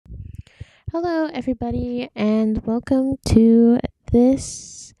Hello, everybody, and welcome to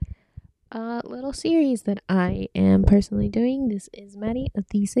this little series that I am personally doing. This is Maddie of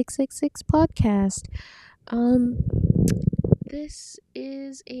the 666 podcast. Um, this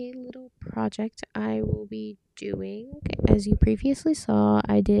is a little project I will be doing. As you previously saw,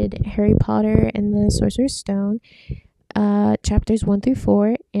 I did Harry Potter and the Sorcerer's Stone, chapters 1 through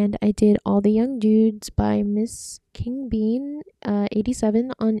 4, and I did All the Young Dudes by Miss King Bean,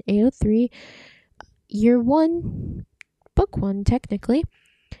 87 on AO3. Year 1, book 1, technically.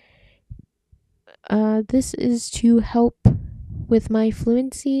 This is to help with my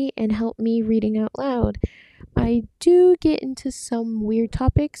fluency and help me reading out loud. I do get into some weird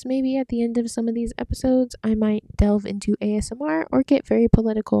topics. Maybe at the end of some of these episodes, I might delve into ASMR or get very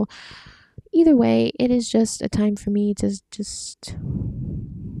political. Either way, it is just a time for me to just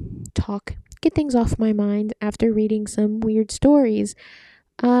talk, get things off my mind after reading some weird stories.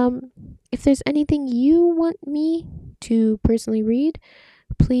 Um, if there's anything you want me to personally read,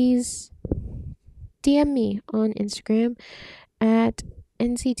 please DM me on Instagram at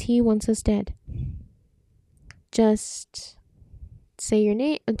NCT Wants Us Dead. Just say your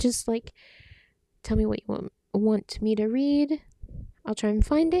name, just like tell me what you want me to read. I'll try and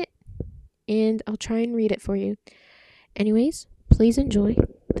find it and I'll try and read it for you. Anyways, please enjoy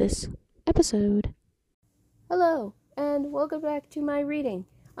this episode. Hello, and welcome back to my reading.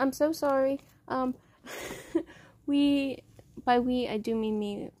 I'm so sorry. By we, I do mean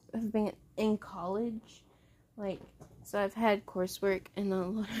me, have been in college. So I've had coursework and a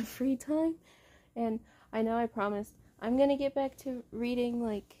lot of free time. And I know I promised I'm gonna get back to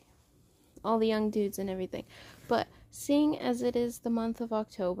reading, all the young dudes and everything. But seeing as it is the month of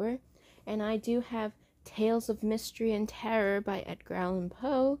October, and I do have Tales of Mystery and Terror by Edgar Allan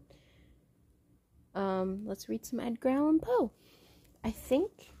Poe, let's read some Edgar Allan Poe. I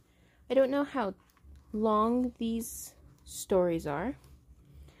don't know how long these stories are,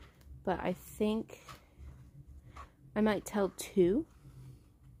 but I think I might tell two.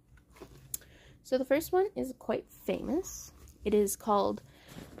 So the first one is quite famous. It is called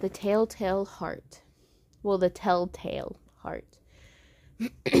The Telltale Heart. Well, The Telltale Heart.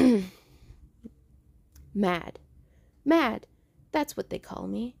 Mad. Mad. That's what they call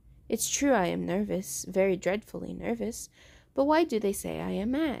me. It's true I am nervous, very dreadfully nervous, but why do they say I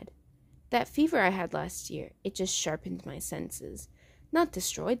am mad? That fever I had last year, it just sharpened my senses, not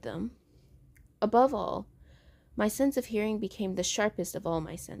destroyed them. Above all, my sense of hearing became the sharpest of all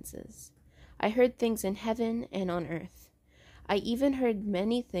my senses. I heard things in heaven and on earth. I even heard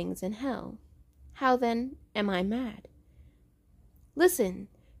many things in hell. How then am I mad? Listen,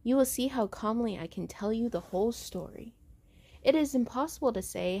 you will see how calmly I can tell you the whole story. It is impossible to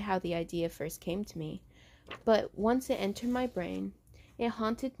say how the idea first came to me, but once it entered my brain, it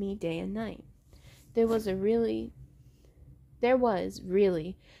haunted me day and night. There was really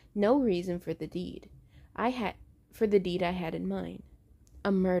no reason for the deed I had in mind.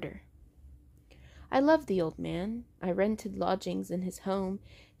 A murder. I loved the old man. I rented lodgings in his home.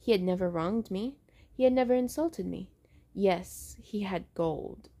 He had never wronged me. He had never insulted me. Yes, he had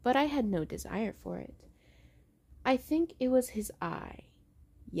gold, but I had no desire for it. I think it was his eye.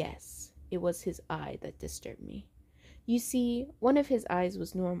 Yes, it was his eye that disturbed me. You see, one of his eyes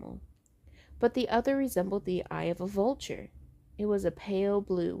was normal, but the other resembled the eye of a vulture. It was a pale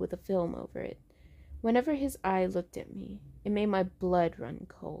blue with a film over it. Whenever his eye looked at me, it made my blood run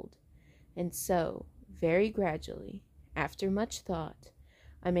cold. And so, very gradually, after much thought,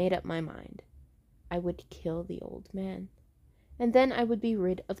 I made up my mind. I would kill the old man, and then I would be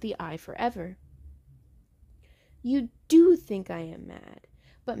rid of the eye forever. You do think I am mad,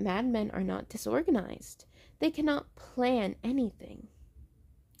 but madmen are not disorganized. They cannot plan anything.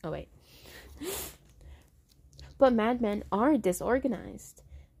 Oh, wait. But madmen are disorganized.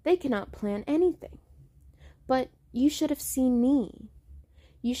 They cannot plan anything. But you should have seen me.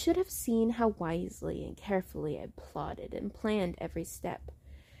 You should have seen how wisely and carefully I plotted and planned every step.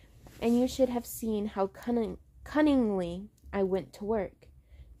 And you should have seen how cunningly I went to work.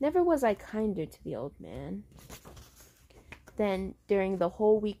 Never was I kinder to the old man. Then, during the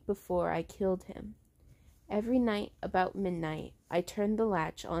whole week before I killed him, every night about midnight, I turned the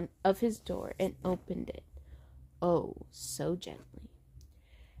latch of his door and opened it. Oh, so gently.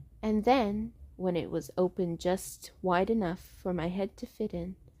 And then, when it was opened just wide enough for my head to fit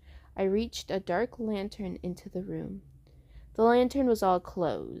in, I reached a dark lantern into the room. The lantern was all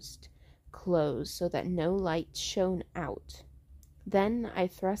closed so that no light shone out. Then I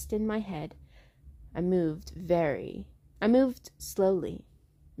thrust in my head. I moved slowly,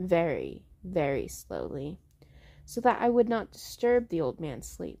 very, very slowly, so that I would not disturb the old man's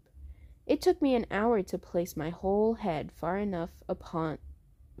sleep. It took me an hour to place my whole head far enough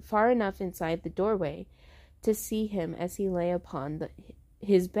inside the doorway to see him as he lay upon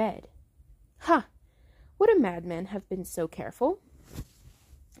his bed. Ha! Would a madman have been so careful?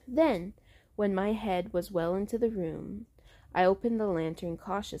 Then, when my head was well into the room, I opened the lantern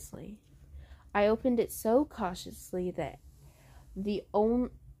cautiously. I opened it so cautiously that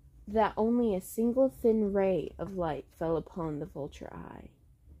only a single thin ray of light fell upon the vulture eye.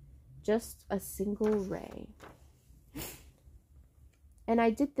 Just a single ray. And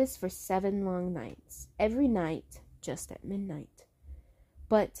I did this for 7 long nights, every night just at midnight.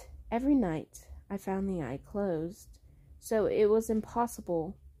 But every night I found the eye closed, so it was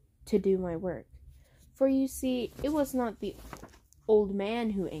impossible to do my work. For you see, it was not the old man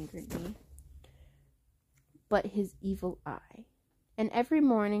who angered me, but his evil eye. And every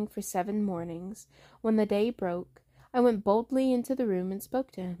morning for 7 mornings, when the day broke, I went boldly into the room and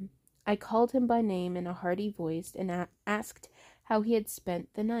spoke to him. I called him by name in a hearty voice and asked how he had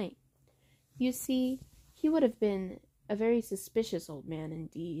spent the night. You see, he would have been a very suspicious old man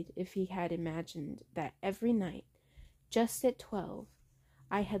indeed if he had imagined that every night, just at 12,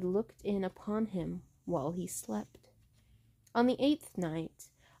 I had looked in upon him while he slept. On the 8th night,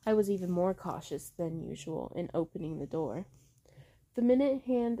 I was even more cautious than usual in opening the door. The minute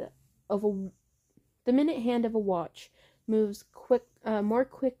hand of a watch moves more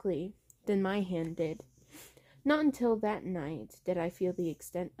quickly than my hand did. Not until that night did I feel the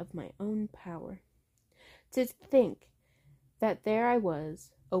extent of my own power. To think that there I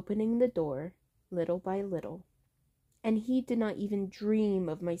was, opening the door, little by little, and he did not even dream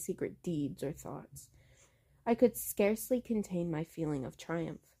of my secret deeds or thoughts. I could scarcely contain my feeling of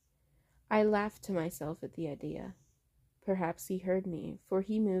triumph. I laughed to myself at the idea. Perhaps he heard me, for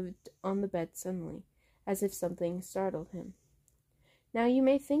he moved on the bed suddenly, as if something startled him. Now you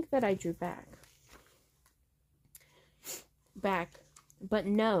may think that I drew back, but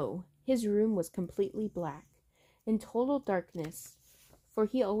no, his room was completely black, in total darkness, for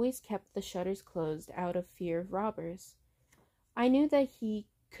he always kept the shutters closed out of fear of robbers. I knew that he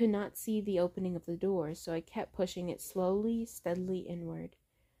could not see the opening of the door, so I kept pushing it slowly, steadily inward.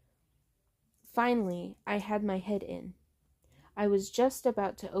 Finally, I had my head in. I was just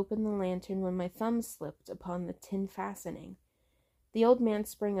about to open the lantern when my thumb slipped upon the tin fastening. The old man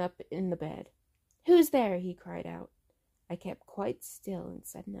sprang up in the bed. "Who's there?" he cried out. I kept quite still and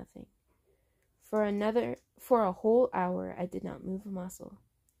said nothing. For a whole hour I did not move a muscle.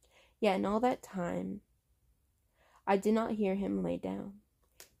 Yet in all that time I did not hear him lay down.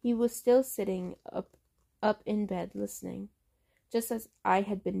 He was still sitting up in bed listening, just as I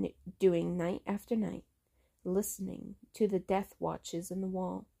had been doing night after night, listening to the death watches in the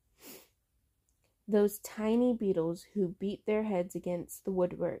wall. Those tiny beetles who beat their heads against the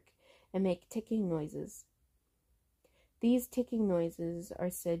woodwork and make ticking noises. These ticking noises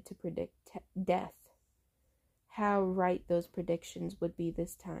are said to predict death. How right those predictions would be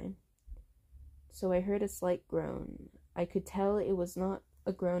this time. So I heard a slight groan. I could tell it was not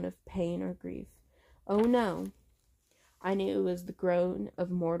a groan of pain or grief. Oh no! I knew it was the groan of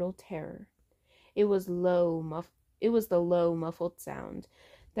mortal terror. It was the low, muffled sound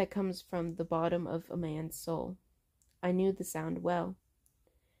that comes from the bottom of a man's soul. I knew the sound well.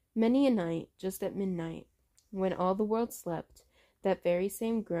 Many a night, just at midnight, when all the world slept, that very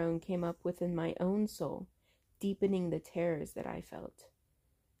same groan came up within my own soul, deepening the terrors that I felt.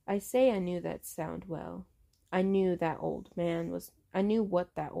 I say I knew that sound well. I knew what that old man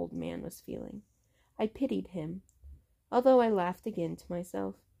was feeling. I pitied him, although I laughed again to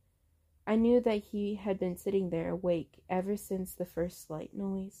myself. I knew that he had been sitting there awake ever since the first slight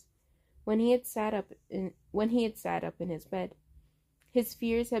noise, when he had sat up in his bed. His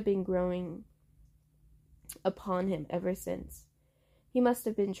fears had been growing upon him ever since. He must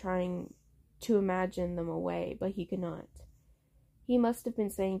have been trying to imagine them away, but he could not. He must have been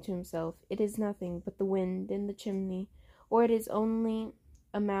saying to himself, "It is nothing but the wind in the chimney," or "It is only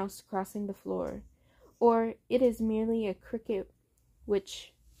a mouse crossing the floor," or "It is merely a cricket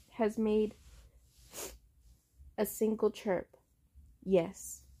which has made a single chirp."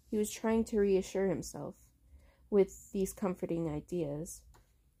 Yes, he was trying to reassure himself with these comforting ideas,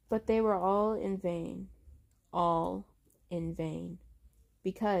 but they were all in vain,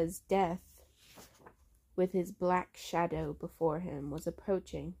 because death, with his black shadow before him, was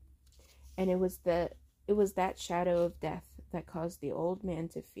approaching, and it was that shadow of death that caused the old man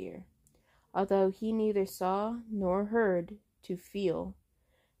to fear, although he neither saw nor heard, to feel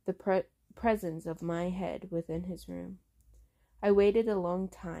the presence of my head within his room. I waited a long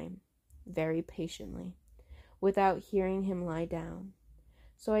time, very patiently, without hearing him lie down.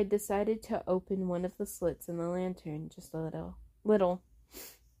 so I decided to open one of the slits in the lantern just a little.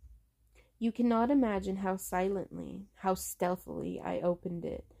 You cannot imagine how silently, how stealthily I opened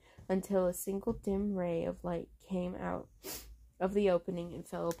it until a single dim ray of light came out of the opening and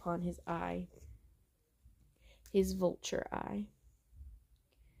fell upon his eye, his vulture eye.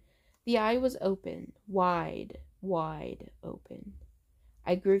 The eye was open, wide, wide open.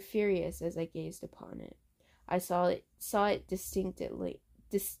 I grew furious as I gazed upon it. I saw it distinctly,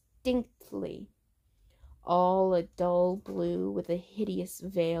 all a dull blue with a hideous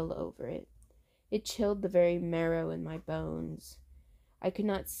veil over it. It chilled the very marrow in my bones. I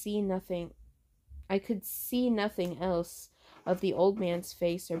could see nothing else of the old man's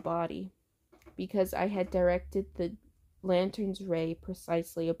face or body, because I had directed the lantern's ray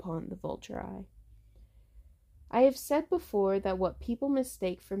precisely upon the vulture eye. I have said before that what people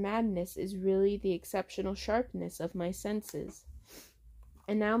mistake for madness is really the exceptional sharpness of my senses.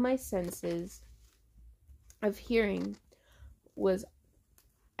 And now my senses of hearing was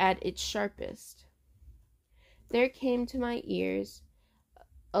at its sharpest. There came to my ears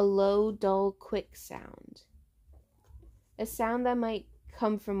a low, dull, quick sound. A sound that might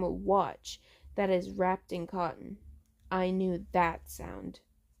come from a watch that is wrapped in cotton. I knew that sound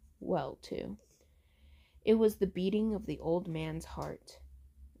well, too. It was the beating of the old man's heart.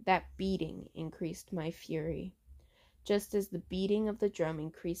 That beating increased my fury, just as the beating of the drum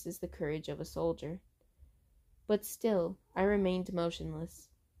increases the courage of a soldier. But still, I remained motionless,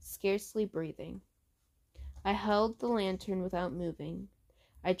 scarcely breathing. I held the lantern without moving.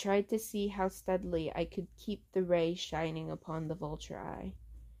 I tried to see how steadily I could keep the ray shining upon the vulture eye.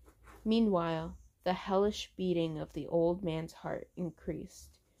 Meanwhile, the hellish beating of the old man's heart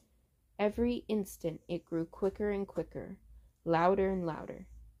increased. Every instant it grew quicker and quicker, louder and louder.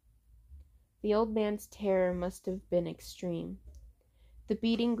 The old man's terror must have been extreme. The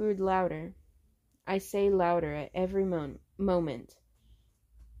beating grew louder. I say louder at every moment.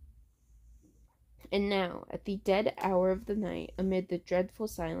 And now, at the dead hour of the night, amid the dreadful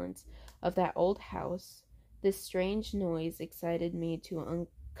silence of that old house, this strange noise excited me to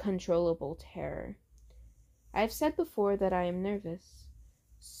uncontrollable terror. I have said before that I am nervous.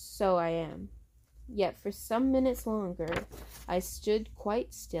 So I am. Yet for some minutes longer I stood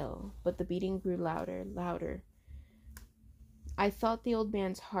quite still, but the beating grew louder, louder. I thought the old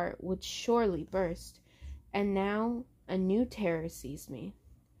man's heart would surely burst, and now a new terror seized me.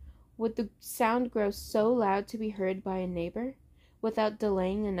 Would the sound grow so loud to be heard by a neighbor? Without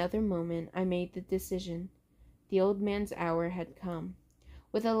delaying another moment, I made the decision. The old man's hour had come.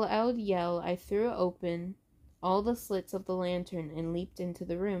 With a loud yell, I threw open all the slits of the lantern and leaped into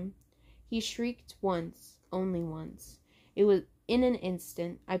the room. He shrieked once, only once. It was in an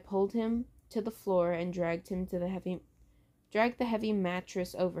instant. I pulled him to the floor and dragged the heavy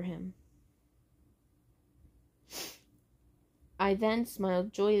mattress over him. I then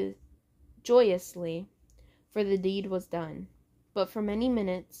smiled joyously, for the deed was done. But for many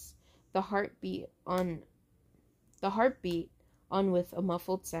minutes the heart beat on with a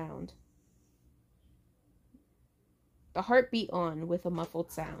muffled sound.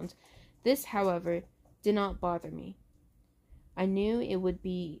 This, however, did not bother me. I knew it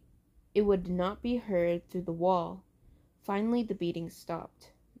would not be heard through the wall. Finally the beating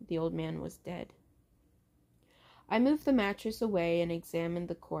stopped. The old man was dead. I moved the mattress away and examined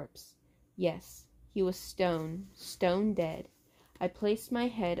the corpse. Yes, he was stone dead. I placed my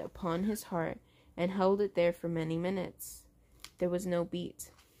head upon his heart and held it there for many minutes. There was no beat.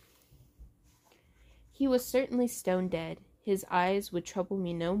 He was certainly stone dead. His eyes would trouble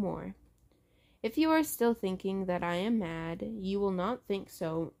me no more. If you are still thinking that I am mad, you will not think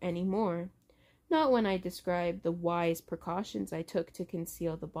so any more. Not when I describe the wise precautions I took to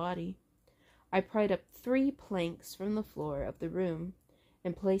conceal the body. I pried up 3 planks from the floor of the room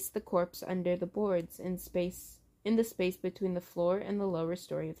and placed the corpse under the boards in the space between the floor and the lower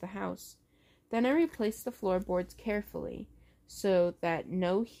story of the house. Then I replaced the floorboards carefully, so that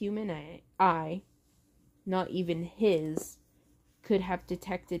no human eye, not even his, could have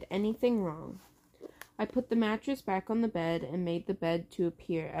detected anything wrong. I put the mattress back on the bed and made the bed to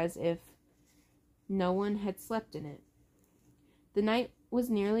appear as if no one had slept in it. The night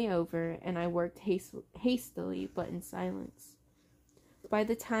was nearly over, and I worked hastily but in silence. By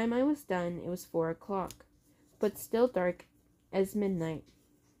the time I was done, it was 4 o'clock, but still dark as midnight.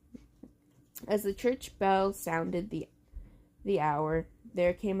 As the church bell sounded the hour,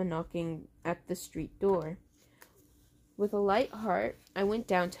 there came a knocking at the street door. With a light heart, I went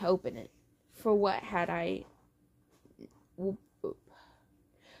down to open it. For what had I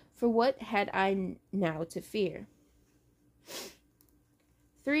now to fear?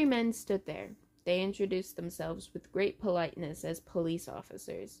 3 men stood there. They introduced themselves with great politeness as police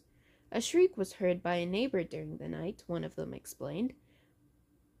officers. A shriek was heard by a neighbor during the night, one of them explained.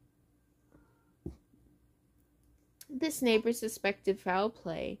 This neighbor suspected foul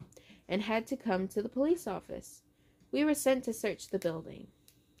play and had to come to the police office. We were sent to search the building.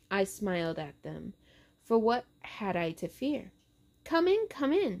 I smiled at them, for what had I to fear? Come in,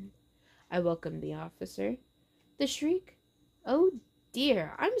 come in. I welcomed the officer. The shriek? Oh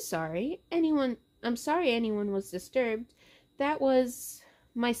dear, I'm sorry anyone was disturbed. That was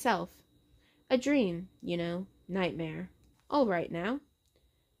myself. A dream, nightmare. All right now.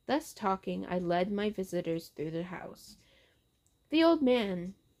 Thus talking, I led my visitors through the house. The old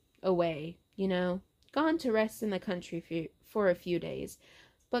man, away, gone to rest in the country for a few days,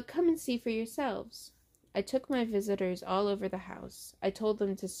 but come and see for yourselves. I took my visitors all over the house. I told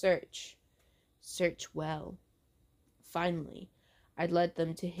them to search well. Finally, I led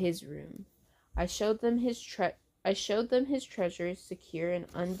them to his room. I showed them his treasures secure and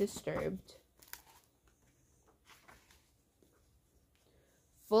undisturbed.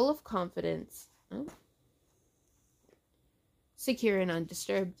 Full of confidence. Secure and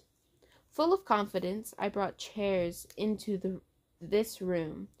undisturbed. Full of confidence, I brought chairs into this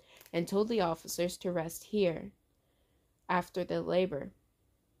room and told the officers to rest here after their labor.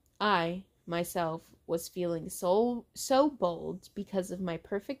 I, myself, was feeling so bold because of my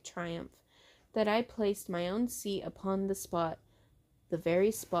perfect triumph that I placed my own seat upon the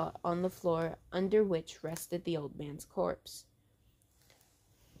very spot on the floor under which rested the old man's corpse.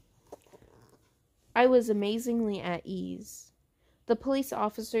 I was amazingly at ease. The police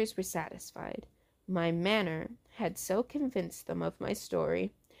officers were satisfied. My manner had so convinced them of my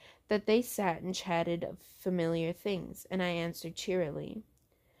story that they sat and chatted of familiar things, and I answered cheerily.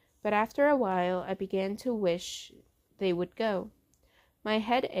 But after a while, I began to wish they would go. My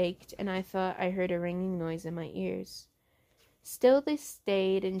head ached, and I thought I heard a ringing noise in my ears. Still they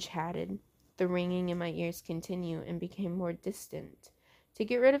stayed and chatted. The ringing in my ears continued and became more distant. To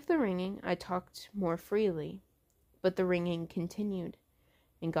get rid of the ringing, I talked more freely, but the ringing continued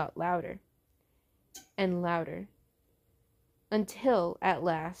and got louder and louder, until at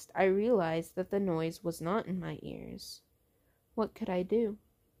last I realized that the noise was not in my ears. What could I do?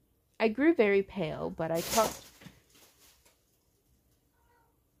 I grew very pale, but I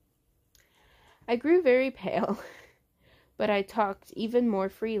talked even more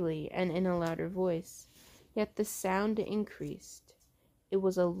freely and in a louder voice. Yet the sound increased. It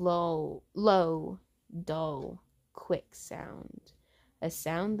was a low, dull, quick sound, a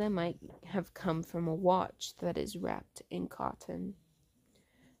sound that might have come from a watch that is wrapped in cotton.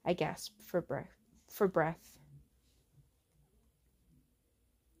 I gasped for breath.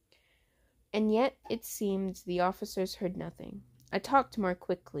 And yet it seemed the officers heard nothing. I talked more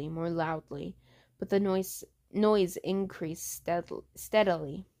quickly, more loudly, but the noise increased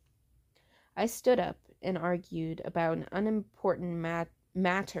steadily. I stood up and argued about an unimportant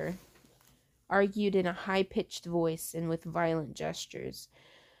matter, argued in a high-pitched voice and with violent gestures,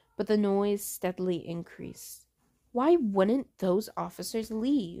 but the noise steadily increased. Why wouldn't those officers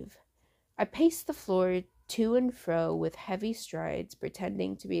leave? I paced the floor to and fro with heavy strides,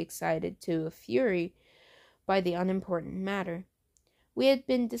 pretending to be excited to a fury by the unimportant matter we had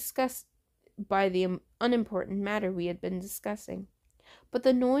been discussing. But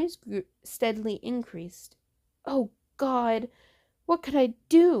the noise steadily increased. Oh God, what could I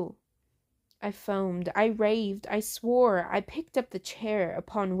do? I foamed, I raved, I swore. I picked up the chair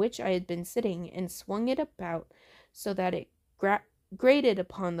upon which I had been sitting and swung it about so that it grated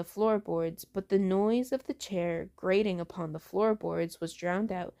upon the floorboards, but the noise of the chair grating upon the floorboards was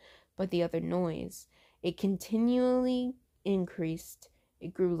drowned out by the other noise. It continually increased.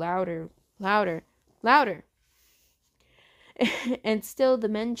 It grew louder. And still the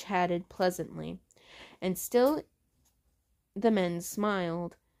men chatted pleasantly, and still the men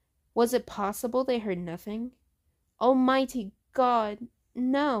smiled. Was it possible they heard nothing? Almighty God,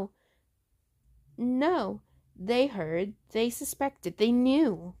 no. They heard, they suspected, they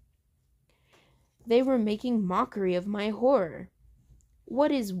knew. They were making mockery of my horror.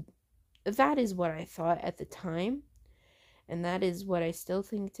 That is what I thought at the time, and that is what I still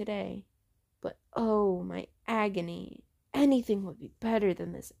think today. But oh, my agony. Anything would be better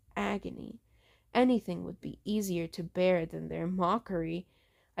than this agony. Anything would be easier to bear than their mockery.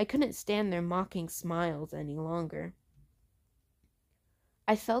 I couldn't stand their mocking smiles any longer.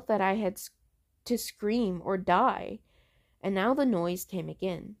 I felt that I had to scream or die, and now the noise came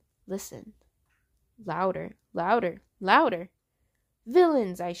again. Listen. Louder.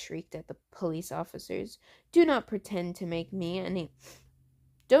 Villains, I shrieked at the police officers. Do not pretend to make me any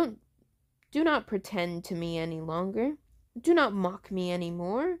Do not pretend to me any longer. Do not mock me any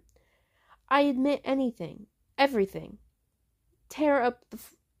more. I admit anything, everything. Tear up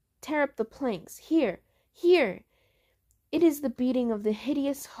the planks. Here, here. It is the beating of the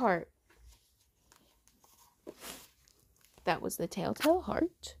hideous heart. That was the telltale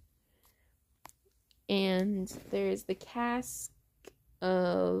heart. And there's the cask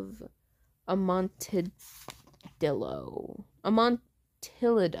of Amontillado.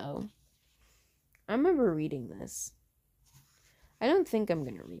 I remember reading this. I don't think I'm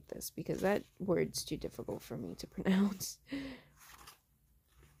going to read this because that word's too difficult for me to pronounce.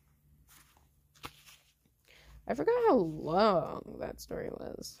 I forgot how long that story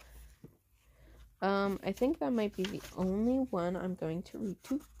was. I think that might be the only one I'm going to read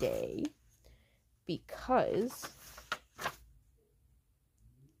today because,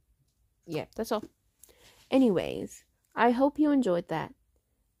 yeah, that's all. Anyways, I hope you enjoyed that.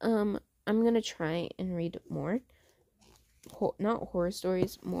 I'm going to try and read more. Not horror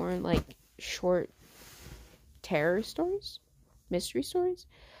stories, more like short terror stories, mystery stories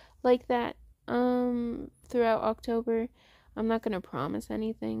like that throughout October. I'm not gonna promise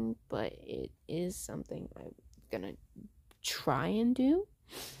anything, but it is something I'm gonna try and do.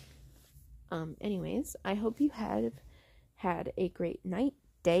 Anyways, I hope you have had a great night,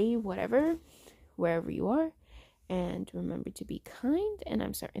 day, whatever, wherever you are, and remember to be kind. And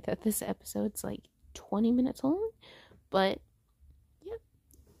I'm sorry that this episode's like 20 minutes long, but yeah.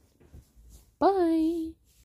 Bye.